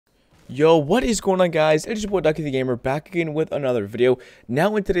Yo, what is going on, guys? It's your boy DuckyTheGamer back again with another video.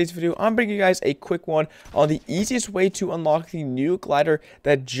 Now in today's video, I'm bringing you guys a quick one on the easiest way to unlock the new glider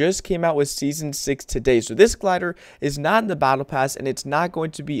that just came out with Season 6 today. So this glider is not in the Battle Pass and it's not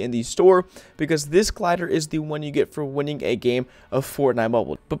going to be in the store because this glider is the one you get for winning a game of Fortnite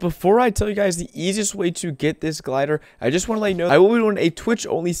Mobile. But before I tell you guys the easiest way to get this glider, I just want to let you know I will be doing a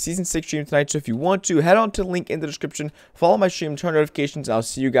Twitch-only Season 6 stream tonight. So if you want to, head on to the link in the description, follow my stream, turn notifications, and I'll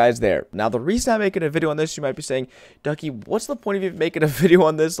see you guys there. Now, the reason I'm making a video on this, you might be saying, Ducky, what's the point of you making a video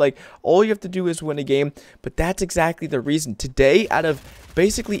on this? Like, all you have to do is win a game. But that's exactly the reason. Today, out of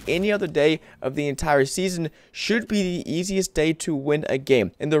basically any other day of the entire season, should be the easiest day to win a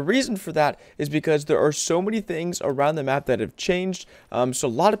game. And the reason for that is because there are so many things around the map that have changed. So a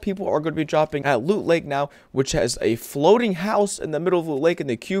lot of people are going to be dropping at Loot Lake now, which has a floating house in the middle of Loot Lake, and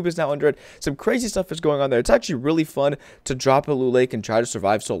the cube is now under it. Some crazy stuff is going on there. It's actually really fun to drop at Loot Lake and try to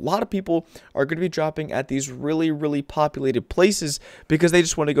survive. So a lot of people are going to be dropping at these really populated places because they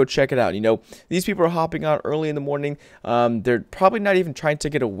just want to go check it out. You know, these people are hopping out early in the morning. They're probably not even trying to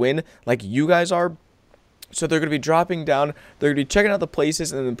get a win like you guys are. So they're going to be dropping down, they're going to be checking out the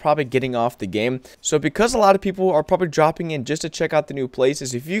places, and then probably getting off the game. So because a lot of people are probably dropping in just to check out the new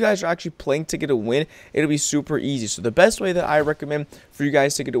places, if you guys are actually playing to get a win, it'll be super easy. So the best way that I recommend for you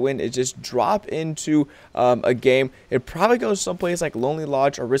guys to get a win is just drop into a game. It probably goes someplace like Lonely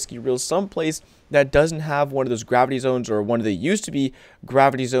Lodge or Risky Reels, someplace that doesn't have one of those gravity zones or one of the used to be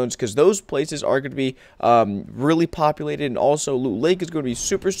gravity zones, because those places are going to be really populated, and also Loot Lake is going to be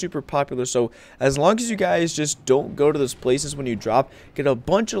super popular. So as long as you guys just don't go to those places when you drop, get a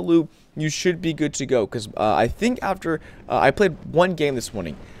bunch of loot, you should be good to go. Because I think after I played one game this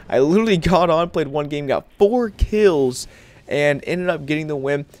morning, I literally got on, played one game, got 4 kills, and ended up getting the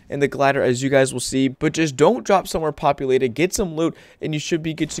win in the glider, as you guys will see. But just don't drop somewhere populated, get some loot, and you should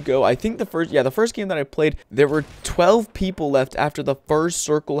be good to go. I think the first game that I played, there were 12 people left after the first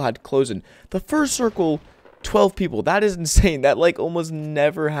circle had closed in. The first circle, 12 people. That is insane. That like almost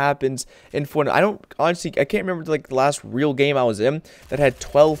never happens in Fortnite. I can't remember like the last real game I was in that had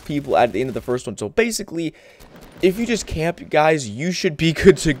 12 people at the end of the first one. So basically, if you just camp, guys, you should be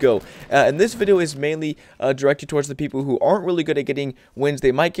good to go. And this video is mainly directed towards the people who aren't really good at getting wins.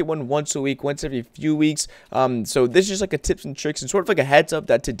 They might get one once a week, once every few weeks. So this is just like a tips and tricks and sort of like a heads up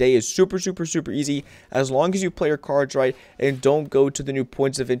that today is super easy, as long as you play your cards right and don't go to the new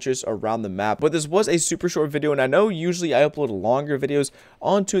points of interest around the map. But this was a super short video, and I know usually I upload longer videos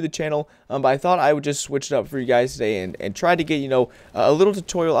onto the channel, but I thought I would just switch it up for you guys today and try to get, you know, a little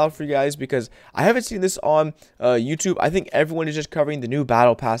tutorial out for you guys, because I haven't seen this on YouTube. I think everyone is just covering the new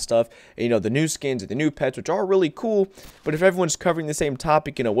Battle Pass stuff, and, you know, the new skins and the new pets, which are really cool. But if everyone's covering the same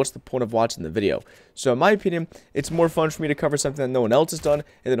topic, you know, what's the point of watching the video? So in my opinion, it's more fun for me to cover something that no one else has done,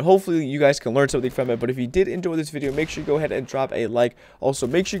 and then hopefully you guys can learn something from it. But if you did enjoy this video, make sure you go ahead and drop a like. Also,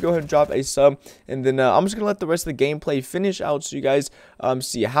 make sure you go ahead and drop a sub, and then I'm just gonna let the rest of the gameplay finish out so you guys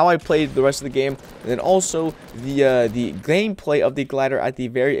see how I played the rest of the game, and then also the gameplay of the glider at the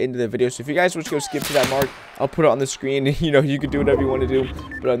very end of the video. So if you guys want to go skip to that mark, I'll put it on the screen. You know, you can do whatever you want to do.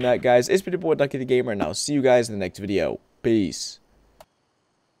 But on that, guys, it's been your boy DuckyTheGamer, and I'll see you guys in the next video. Peace.